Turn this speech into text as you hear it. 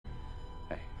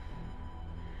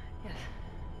Yes.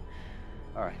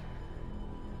 All right.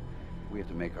 We have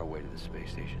to make our way to the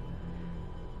space station.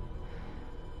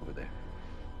 Over there.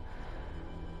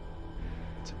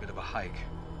 It's a bit of a hike.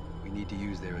 We need to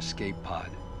use their escape pod,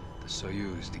 the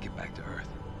Soyuz, to get back to Earth.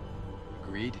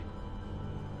 Agreed?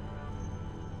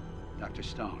 Dr.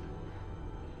 Stone.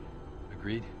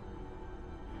 Agreed?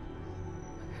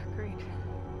 Agreed.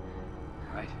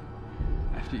 Right.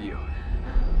 After you.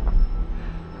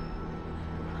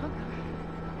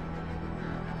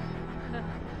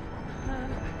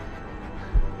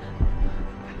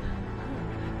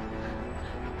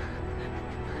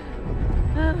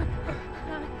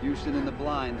 Houston in the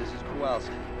blind, this is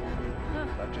Kowalski.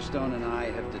 Dr. Stone and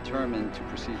I have determined to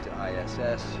proceed to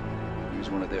ISS, use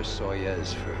one of their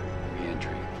Soyuz for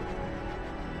re-entry.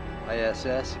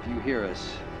 ISS, if you hear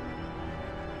us,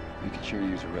 we could sure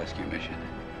use a rescue mission.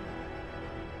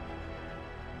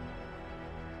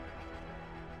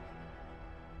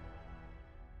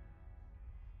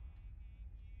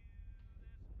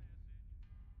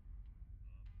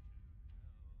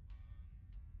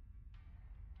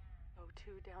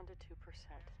 O2 down to 2%.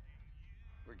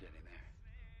 We're getting there.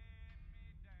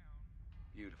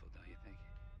 Beautiful, don't you think?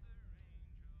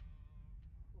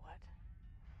 What?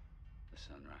 The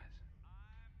sunrise.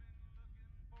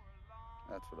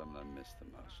 That's what I'm gonna miss the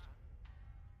most.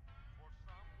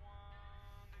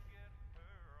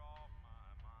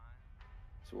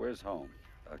 So where's home,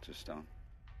 Dr. Stone?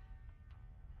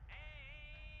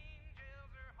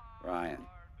 Ryan,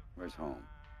 where's home?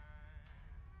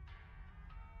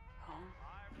 Home?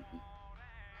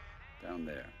 Down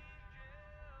there.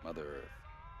 Mother Earth.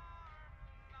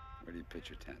 Where do you pitch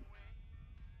your tent?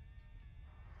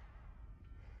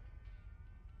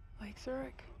 Lake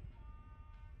Zurich.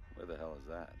 Where the hell is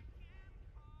that?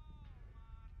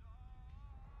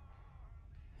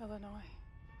 Illinois.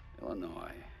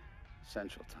 Illinois.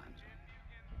 Central time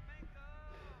zone.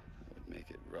 That would make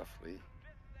it roughly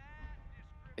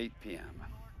 8 p.m.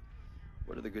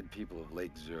 What are the good people of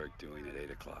Lake Zurich doing at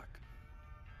 8 o'clock?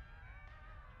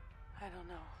 I don't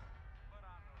know.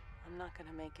 I'm not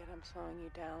gonna make it. I'm slowing you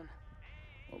down.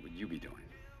 What would you be doing?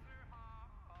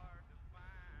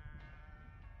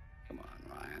 Come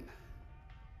on, Ryan.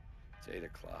 It's 8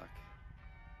 o'clock.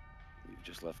 You've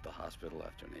just left the hospital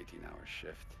after an 18-hour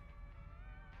shift.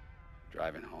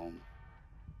 Driving home.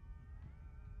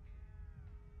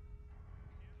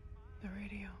 The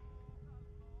radio.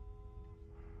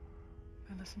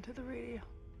 I listen to the radio.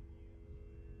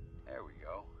 There we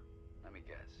go. Let me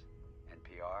guess.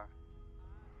 NPR?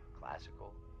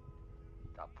 Classical?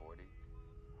 Top 40?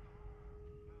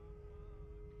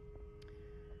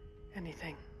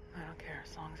 Anything. I don't care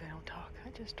as long as I don't talk. I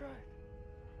just drive.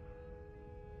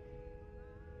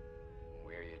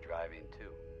 Where are you driving to?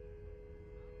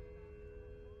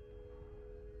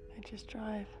 I just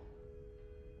drive.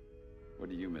 What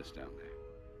do you miss down there?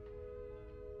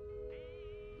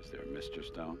 Is there a Mr.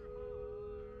 Stone?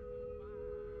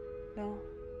 No.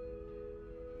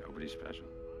 Nobody special?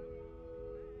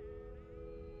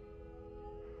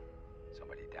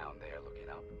 Somebody down there looking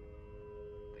up?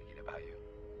 Thinking about you?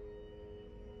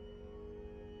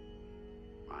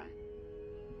 Ryan?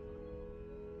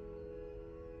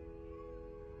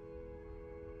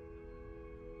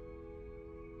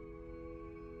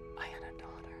 I had a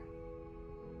daughter.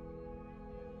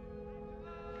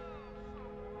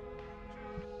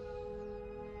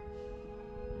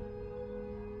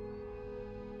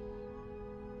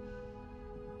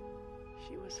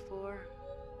 She was 4.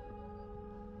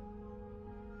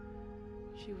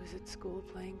 She was at school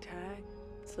playing tag,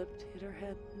 slipped, hit her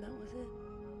head, and that was it.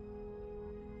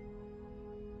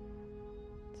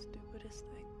 Stupidest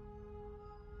thing.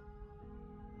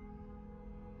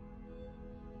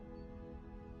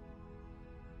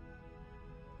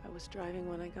 I was driving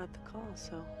when I got the call,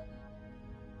 so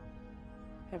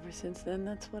ever since then,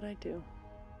 that's what I do.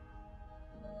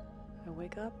 I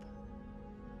wake up,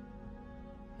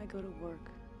 I go to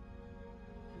work,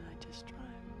 and I just drive.